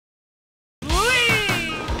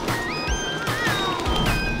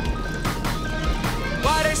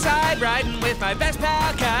riding with my best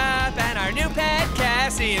pal Cup and our new pet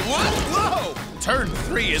Cassie. Whoa! Turn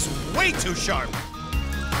 3 is way too sharp.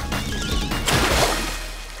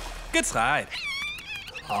 Good slide.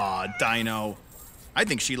 Aw, Dino. I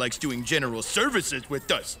think she likes doing general services with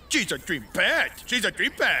us. She's a dream pet. She's a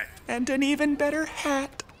dream pet. And an even better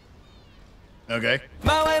hat. Okay.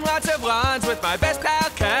 Mowing lots of lawns with my best pal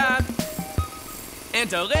Cup. And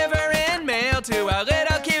delivering mail to a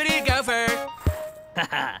little cutie gopher.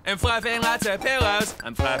 And fluffing lots of pillows.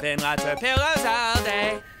 I'm fluffing lots of pillows all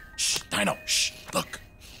day. Shh, Dino, shh, look.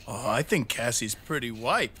 Oh, I think Cassie's pretty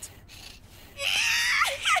wiped.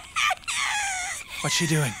 What's she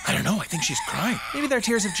doing? I don't know, I think she's crying. Maybe they're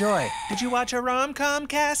tears of joy. Did you watch a rom-com,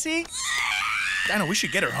 Cassie? Dino, we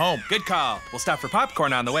should get her home. Good call. We'll stop for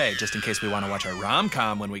popcorn on the way, just in case we want to watch a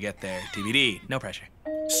rom-com when we get there. TBD, no pressure.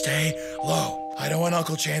 Stay low. I don't want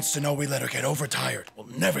Uncle Chance to know we let her get overtired. We'll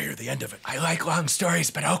never hear the end of it. I like long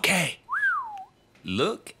stories, but okay.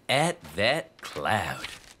 Look at that cloud.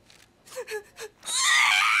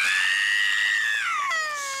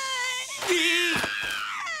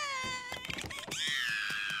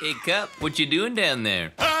 Hey, Cup, what you doing down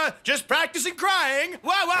there? Just practicing crying.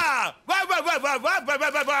 Wah, wah! Wah, wah, wah, wah, wah, wah,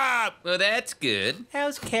 wah, wah. Well, that's good.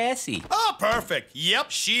 How's Cassie? Oh, perfect. Yep,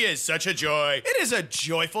 she is such a joy. It is a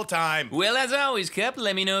joyful time. Well, as always, Cup,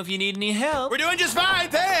 let me know if you need any help. We're doing just fine,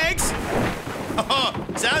 thanks. Oh,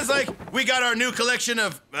 sounds like we got our new collection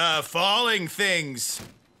of falling things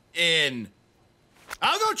in.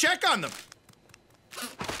 I'll go check on them.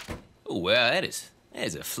 Oh, wow, that is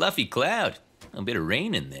a fluffy cloud. A bit of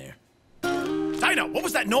rain in there. Dino, what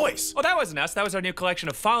was that noise? Oh, that wasn't us. That was our new collection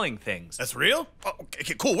of falling things. That's real? Oh,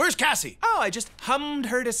 okay, cool. Where's Cassie? Oh, I just hummed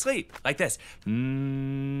her to sleep. Like this. Go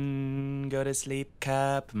to sleep,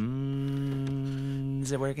 Cup.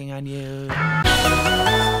 Is it working on you?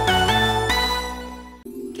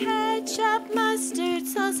 Ketchup, mustard,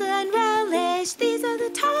 salsa, and relish. These are the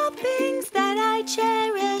toppings that I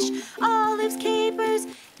cherish. Olives, capers,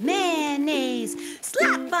 mayonnaise.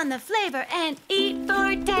 Slap on the flavor and eat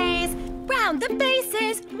for days. Round the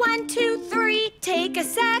bases, 1, 2, 3. Take a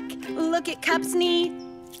sec, look at Cup's knee.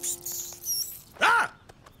 Ah!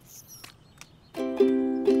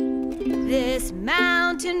 This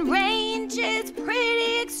mountain range is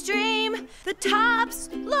pretty extreme. The tops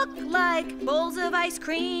look like bowls of ice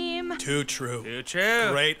cream. Too true. Too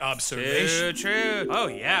true. Great observation. Too true. Oh,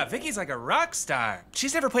 yeah, Vicky's like a rock star.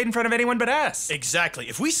 She's never played in front of anyone but us. Exactly.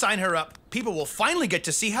 If we sign her up, people will finally get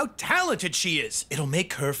to see how talented she is. It'll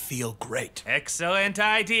make her feel great. Excellent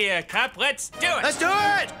idea, Cup. Let's do it. Let's do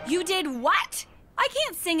it! You did what? I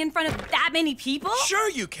can't sing in front of that many people.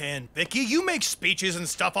 Sure you can, Vicky. You make speeches and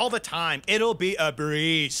stuff all the time. It'll be a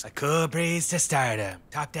breeze. A cool breeze to stardom.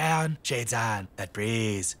 Top down, shades on. That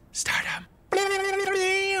breeze, stardom.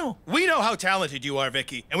 We know how talented you are,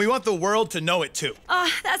 Vicky, and we want the world to know it too.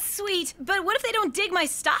 That's sweet. But what if they don't dig my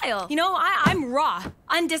style? You know, I'm raw,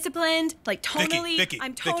 undisciplined, like tonally.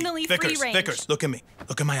 I'm tonally free range. Vickers, look at me.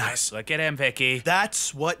 Look at my eyes. Look at him, Vicky.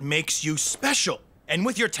 That's what makes you special. And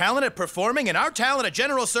with your talent at performing and our talent at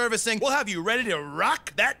general servicing, we'll have you ready to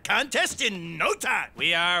rock that contest in no time.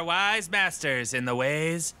 We are wise masters in the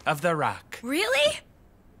ways of the rock. Really?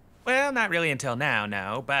 Well, not really until now,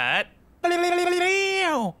 no, but...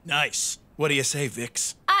 Nice. What do you say,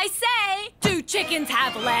 Vix? I say, do chickens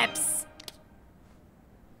have lips?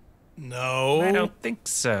 No. I don't think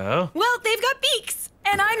so. Well, they've got beaks,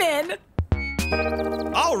 and I'm in.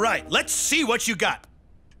 All right, let's see what you got.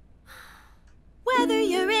 Whether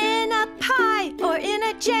you're in a pie or in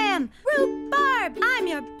a jam, rhubarb, I'm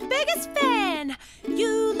your biggest fan.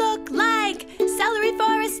 You look like celery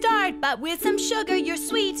for a start, but with some sugar, you're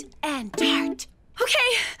sweet and tart.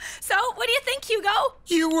 Okay, so what do you think, Hugo?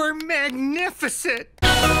 You were magnificent.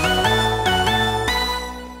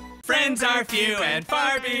 Friends are few and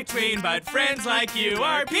far between, but friends like you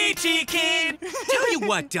are peachy keen. Tell you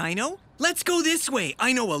what, Dino. Let's go this way.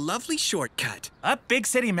 I know a lovely shortcut. Up Big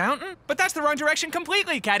City Mountain? But that's the wrong direction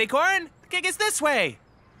completely, Catty Corn. The gig is this way.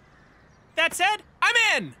 That said, I'm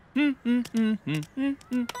in.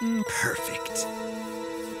 Perfect.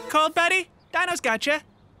 Cold, buddy? Dino's gotcha.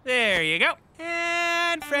 There you go.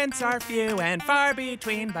 And friends are few and far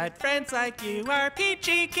between, but friends like you are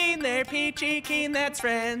peachy keen. They're peachy keen, that's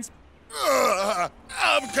friends.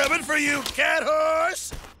 I'm coming for you, cat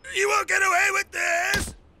horse. You won't get away with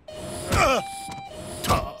this.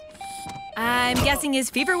 I'm guessing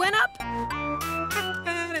his fever went up?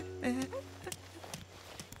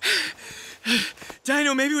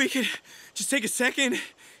 Dino, maybe we could just take a second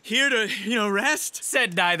here to, rest?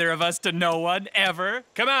 Said neither of us to no one, ever.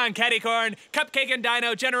 Come on, Catty Corn. Cupcake and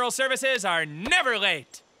Dino General Services are never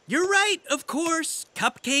late. You're right, of course.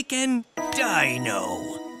 Cupcake and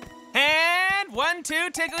Dino. And 1, 2,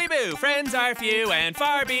 tickly boo. Friends are few and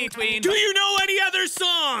far between. Do you know any other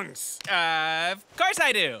songs? Of course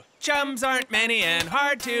I do. Chums aren't many and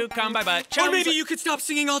hard to come by, but chums. Or maybe you could stop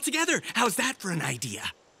singing altogether. How's that for an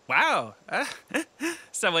idea? Wow.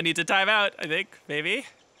 Someone needs a timeout, I think, maybe.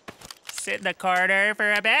 Sit in the corner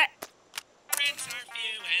for a bit. Friends are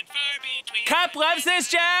few and far between. Cup loves this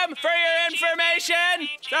jam, for your information.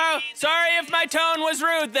 So, sorry if my tone was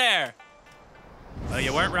rude there. Well,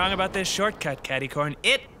 you weren't wrong about this shortcut, Catty Corn.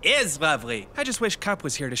 It is lovely. I just wish Cup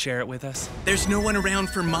was here to share it with us. There's no one around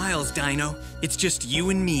for miles, Dino. It's just you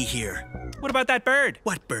and me here. What about that bird?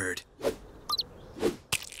 What bird?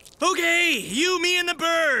 Okay, you, me, and the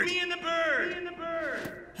bird. Me and the bird. Me and the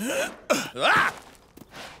bird.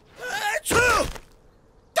 Achoo!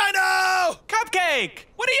 Dino! Cupcake!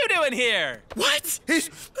 What are you doing here? What?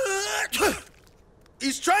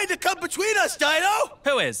 He's trying to come between us, Dino!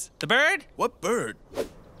 Who is? The bird? What bird?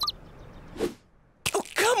 Oh,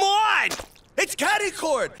 come on! It's Catty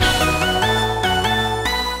Corn!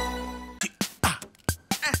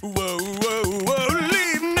 Whoa, whoa, whoa,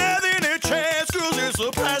 leave nothing a chance, 'cause it's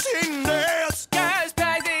a passing dance. Cause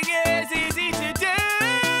pricing is easy to do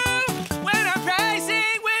when I'm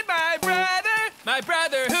pricing with my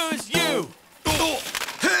brother who's you. Oh,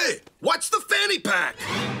 hey, what's the fanny pack?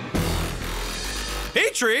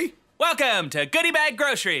 Petrie? Welcome to Goodie Bag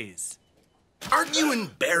Groceries. Aren't you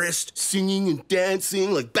embarrassed singing and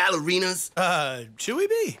dancing like ballerinas? Should we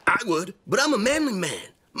be? I would, but I'm a manly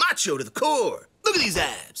man. Macho to the core. Look at these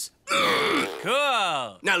abs.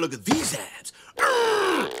 Cool. Now look at these abs.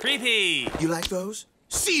 Creepy. You like those?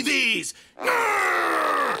 See these?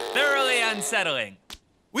 Thoroughly unsettling.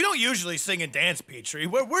 We don't usually sing and dance, Petrie.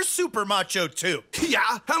 We're super macho, too.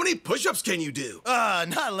 Yeah, how many push-ups can you do?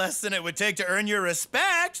 Not less than it would take to earn your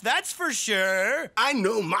respect, that's for sure. I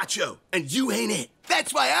know macho, and you ain't it.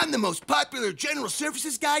 That's why I'm the most popular general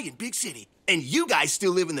services guy in Big City. And you guys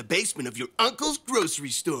still live in the basement of your uncle's grocery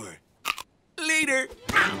store. Later.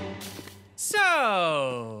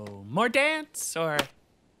 So, more dance or?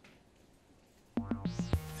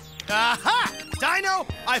 Aha! Dino,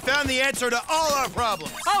 I found the answer to all our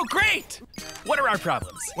problems. Oh, great! What are our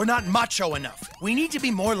problems? We're not macho enough. We need to be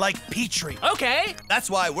more like Petrie. Okay. That's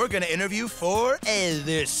why we're gonna interview for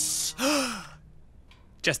this.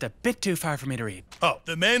 Just a bit too far for me to read. Oh,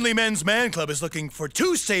 the Manly Men's Man Club is looking for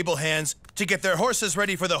 2 stable hands to get their horses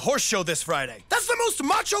ready for the horse show this Friday. That's the most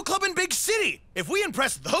macho club in Big City. If we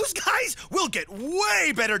impress those guys, we'll get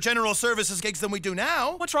way better general services gigs than we do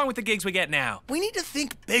now. What's wrong with the gigs we get now? We need to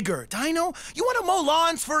think bigger, Dino. You want to mow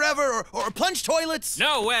lawns forever or plunge toilets?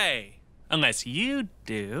 No way. Unless you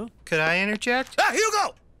do. Could I interject? Ah,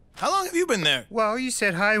 Hugo! How long have you been there? Well, you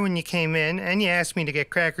said hi when you came in, and you asked me to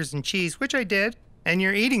get crackers and cheese, which I did, and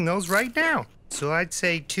you're eating those right now. So I'd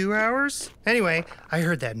say 2 hours? Anyway, I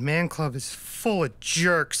heard that man club is full of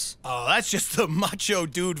jerks. Oh, that's just the macho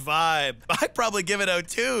dude vibe. I'd probably give it out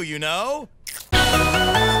too, you know?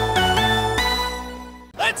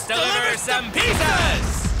 Let's deliver some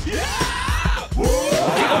pizzas! Give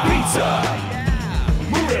a pizza.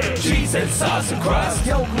 Cheese and sauce and crust.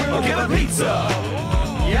 Yo, grill. Give a pizza.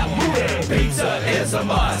 Yep, pizza is a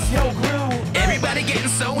must. Yo, grill. Everybody getting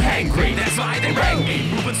so hangry, that's why they rang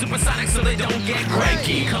me. Moving supersonic so they don't get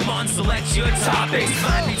cranky. Come on, select your toppings.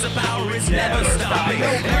 My pizza power is never stopping.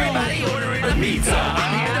 Everybody ordering a pizza.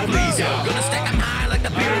 I'm here to please you. Gonna stack them high like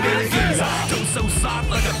the pyramid of Giza. Dough so soft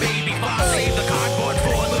like a baby box. Save the cardboard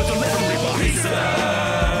for the delivery box. Pizza.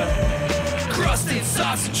 Crusted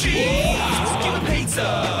sausage cheese. Give a pizza.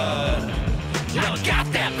 Y'all got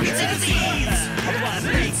that pizza disease. I want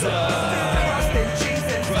pizza.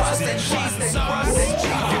 Crusted cheese and sauce.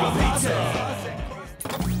 Give a pizza.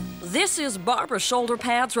 This is Barbara Shoulder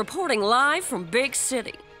Pads reporting live from Big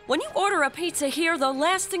City. When you order a pizza here, the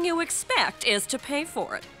last thing you expect is to pay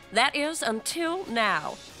for it. That is until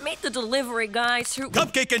now. Meet the delivery guys who...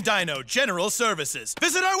 Cupcake and Dino, General Services.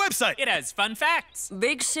 Visit our website. It has fun facts.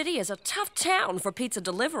 Big City is a tough town for pizza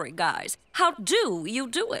delivery guys. How do you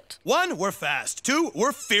do it? 1, we're fast. 2,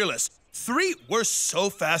 we're fearless. 3, we're so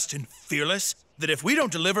fast and fearless that if we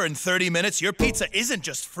don't deliver in 30 minutes, your pizza isn't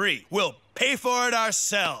just free. We'll pay for it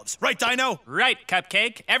ourselves. Right, Dino? Right,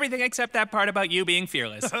 Cupcake. Everything except that part about you being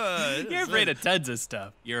fearless. You're afraid of tons of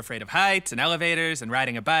stuff. You're afraid of heights and elevators and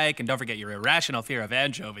riding a bike, and don't forget your irrational fear of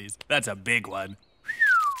anchovies. That's a big one.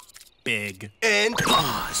 Big. And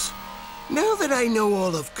pause. Now that I know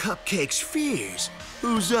all of Cupcake's fears,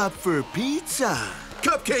 who's up for pizza?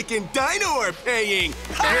 Cupcake and Dino are paying.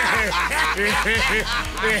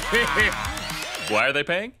 Why are they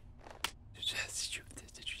paying?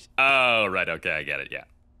 Oh, right, okay, I get it, yeah.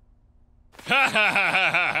 Ha ha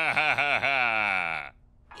ha ha ha ha ha!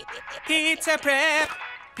 Pizza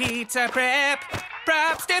prep,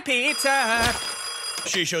 props to pizza.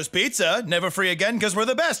 Shisho's Pizza, never free again because we're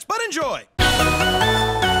the best, but enjoy.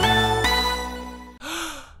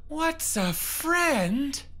 What's a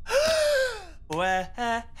friend? Well,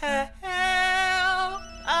 a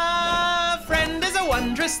friend is a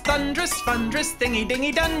wondrous, thunderous, fundrous,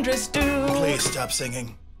 thingy-dingy-dundrous do. Please stop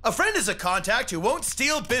singing. A friend is a contact who won't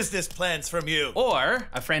steal business plans from you. Or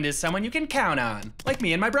a friend is someone you can count on, like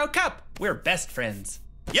me and my bro Cup. We're best friends.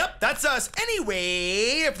 Yep, that's us.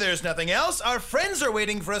 Anyway, if there's nothing else, our friends are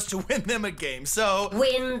waiting for us to win them a game, so...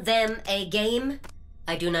 Win them a game?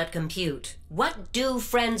 I do not compute. What do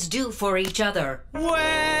friends do for each other? Well,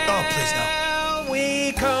 oh, please no.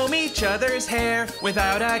 We comb each other's hair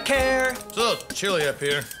without a care. It's a little chilly up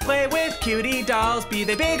here. Play with cutie dolls, be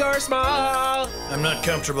they big or small. I'm not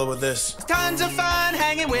comfortable with this. Tons of fun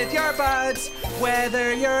hanging with your buds,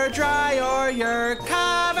 whether you're dry or you're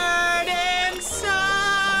covered in suds.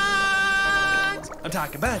 I'm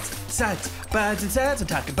talking buds, suds, buds and suds. I'm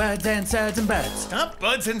talking buds and suds and buds. Stop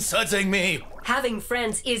buds and sudsing me. Having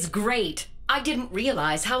friends is great. I didn't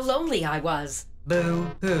realize how lonely I was.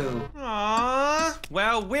 Boo-hoo. Aww.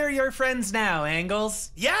 Well, we're your friends now, Angles.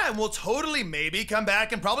 Yeah, and we'll totally maybe come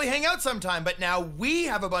back and probably hang out sometime, but now we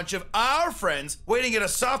have a bunch of our friends waiting at a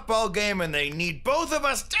softball game and they need both of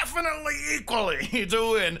us definitely equally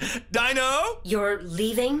to win. Dino? You're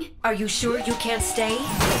leaving? Are you sure you can't stay?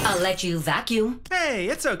 I'll let you vacuum. Hey,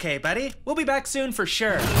 it's okay, buddy. We'll be back soon for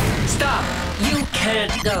sure. Stop! You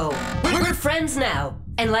can't go. We're friends now.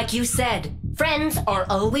 And like you said, friends are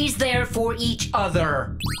always there for each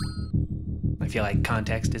other. I feel like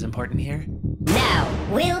context is important here. Now,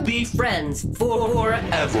 we'll be friends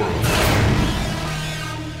forever.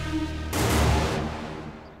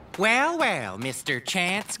 Well, well, Mr.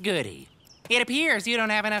 Chance Goody. It appears you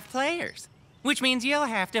don't have enough players, which means you'll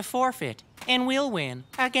have to forfeit, and we'll win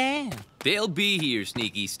again. They'll be here,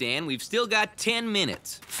 Sneaky Stan. We've still got 10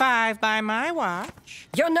 minutes. 5 by my watch.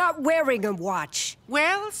 You're not wearing a watch.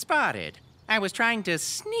 Well spotted. I was trying to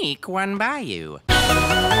sneak one by you.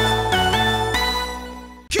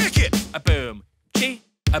 Kick it! A boom, chee,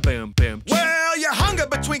 a boom, boom, chee. Well, your hunger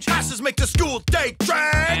between classes make the school day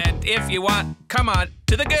drag. And if you want, come on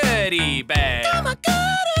to the goodie bag. I'm a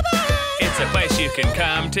goodie bag. It's a place you can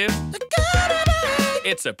come to. The goodie bag.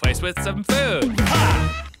 It's a place with some food.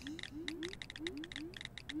 Ha!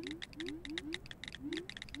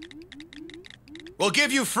 We'll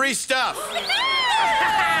give you free stuff.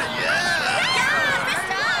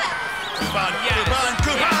 Coupon,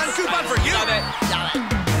 coupon for you.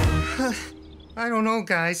 I don't know,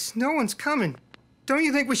 guys. No one's coming. Don't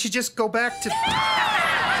you think we should just go back to...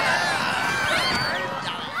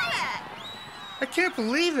 I can't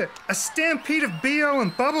believe it. A stampede of BO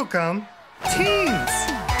and bubblegum. Teens!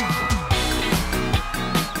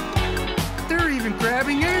 They're even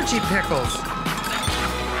grabbing energy pickles.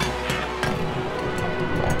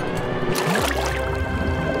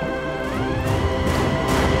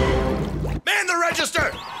 Man the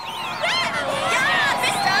register!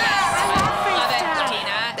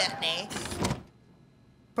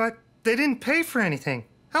 But they didn't pay for anything.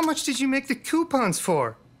 How much did you make the coupons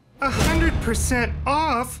for? 100%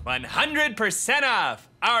 off? 100% off.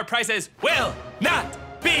 Our prices will not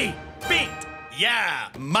be beat. Yeah,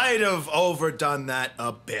 might have overdone that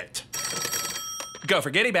a bit. Go for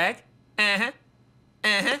goodie bag. Uh-huh.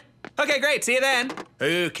 Uh-huh. Okay, great. See you then.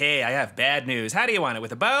 Okay, I have bad news. How do you want it,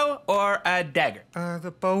 with a bow or a dagger?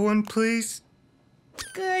 The bow one, please.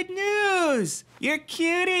 Good news! Your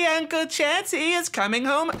cutie Uncle Chansey is coming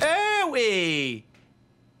home early.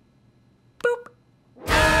 Boop.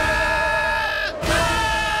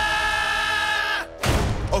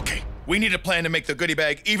 Okay, we need a plan to make the goodie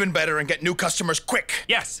bag even better and get new customers quick.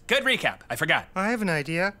 Yes, good recap. I forgot. I have an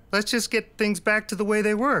idea. Let's just get things back to the way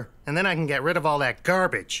they were, and then I can get rid of all that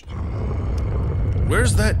garbage.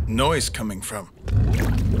 Where's that noise coming from?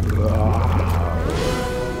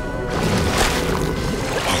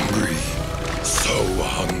 Hungry. So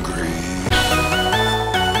hungry.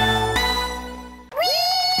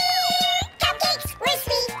 Cupcakes, we're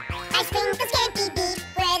sweet. Ice cream from Scampi Beef.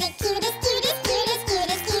 We're the cutest, cutest, cutest,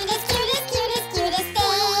 cutest, cutest, cutest, cutest, cutest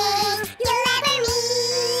thing you'll ever meet.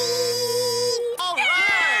 All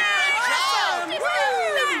right! Good job!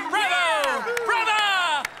 Bravo! Bravo!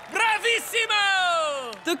 Bravissimo!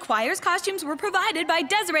 The choir's costumes were provided by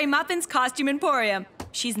Desiree Muffin's Costume Emporium.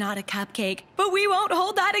 She's not a cupcake, but we won't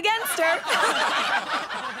hold that against her.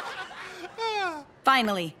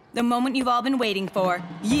 Finally, the moment you've all been waiting for.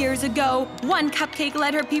 Years ago, one cupcake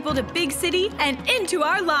led her people to Big City and into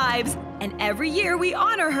our lives. And every year we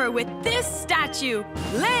honor her with this statue,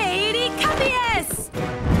 Lady Cuppius!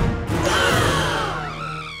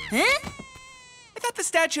 Huh? I thought the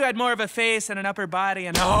statue had more of a face and an upper body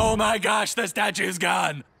and... Oh my gosh, the statue's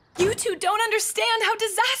gone! You two don't understand how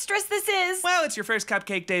disastrous this is! Well, it's your first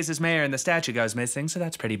Cupcake Days as mayor and the statue goes missing, so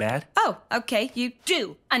that's pretty bad. Oh, okay, you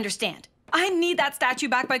do understand. I need that statue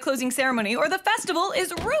back by closing ceremony or the festival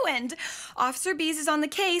is ruined. Officer Bees is on the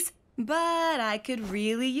case, but I could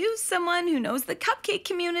really use someone who knows the cupcake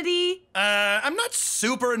community. I'm not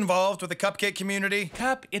super involved with the cupcake community.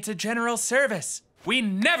 Cup, it's a general service. We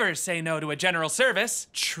never say no to a general service.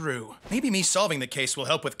 True. Maybe me solving the case will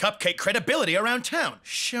help with cupcake credibility around town.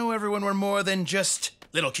 Show everyone we're more than just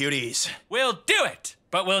little cuties. We'll do it,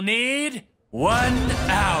 but we'll need 1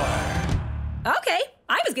 hour. Okay,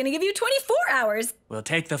 I was gonna give you 24 hours. We'll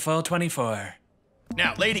take the full 24.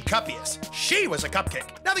 Now, Lady Cuppius, she was a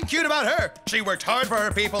cupcake. Nothing cute about her. She worked hard for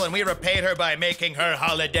her people and we repaid her by making her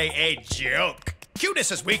holiday a joke.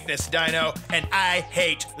 Cuteness is weakness, Dino, and I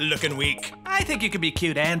hate looking weak. I think you can be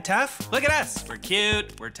cute and tough. Look at us. We're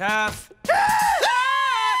cute, we're tough.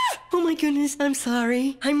 Oh my goodness, I'm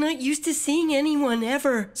sorry. I'm not used to seeing anyone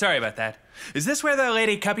ever. Sorry about that. Is this where the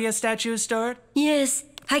Lady Cuppius statue is stored? Yes,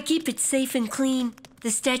 I keep it safe and clean. The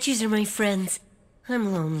statues are my friends.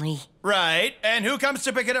 I'm lonely. Right, and who comes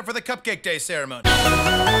to pick it up for the Cupcake Day ceremony?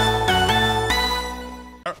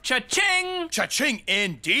 Cha-ching! Cha-ching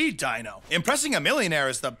indeed, Dino. Impressing a millionaire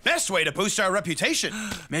is the best way to boost our reputation.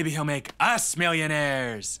 Maybe he'll make us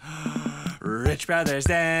millionaires. Rich brothers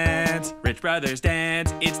dance, rich brothers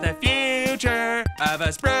dance. It's the future of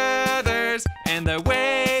us brothers and the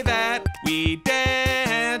way that we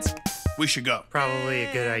dance. We should go. Probably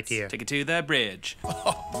a good idea. Take it to the bridge.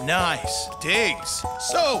 Oh, nice digs.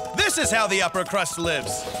 So, this is how the upper crust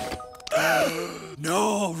lives.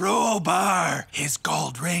 No, roll bar. His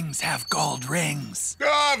gold rings have gold rings.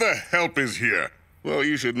 Ah, the help is here. Well,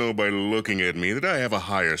 you should know by looking at me that I have a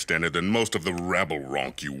higher standard than most of the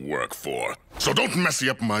rabble-ronk you work for. So don't messy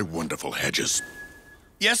up my wonderful hedges.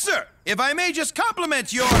 Yes, sir. If I may just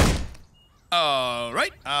compliment your... All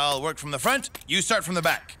right, I'll work from the front. You start from the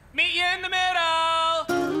back. Meet you in the middle.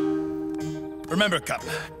 Remember, Cup,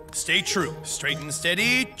 stay true. Straight and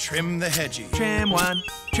steady, trim the hedgy. Trim one,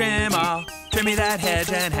 trim all. Trim me that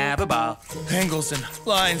hedge and have a ball. Angles and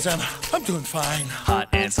lines, I'm doing fine. Hot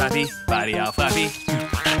and sloppy, body all floppy.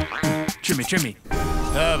 Trimmy, trimmy.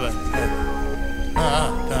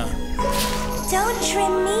 Don't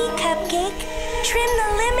trim me, Cupcake. Trim the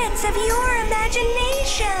limits of your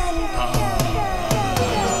imagination.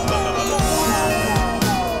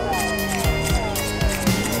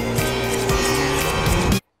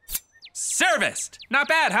 Serviced. Not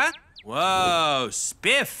bad, huh? Whoa,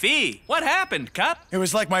 spiffy. What happened, Cup? It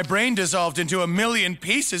was like my brain dissolved into a million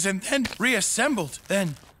pieces and then reassembled.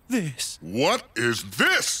 Then this. What is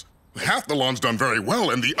this? Half the lawn's done very well,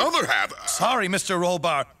 and the other half... Sorry, Mr.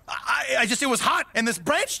 Rollbar. It was hot, and this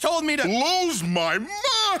branch told me to... Blows my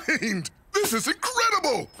mind! This is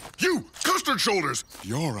incredible! You, Custard Shoulders,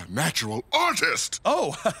 you're a natural artist!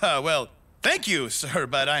 Oh, well... Thank you, sir,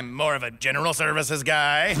 but I'm more of a general services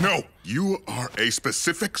guy. No, you are a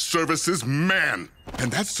specific services man.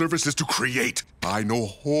 And that service is to create. I know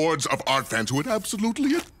hordes of art fans who would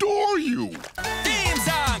absolutely adore you.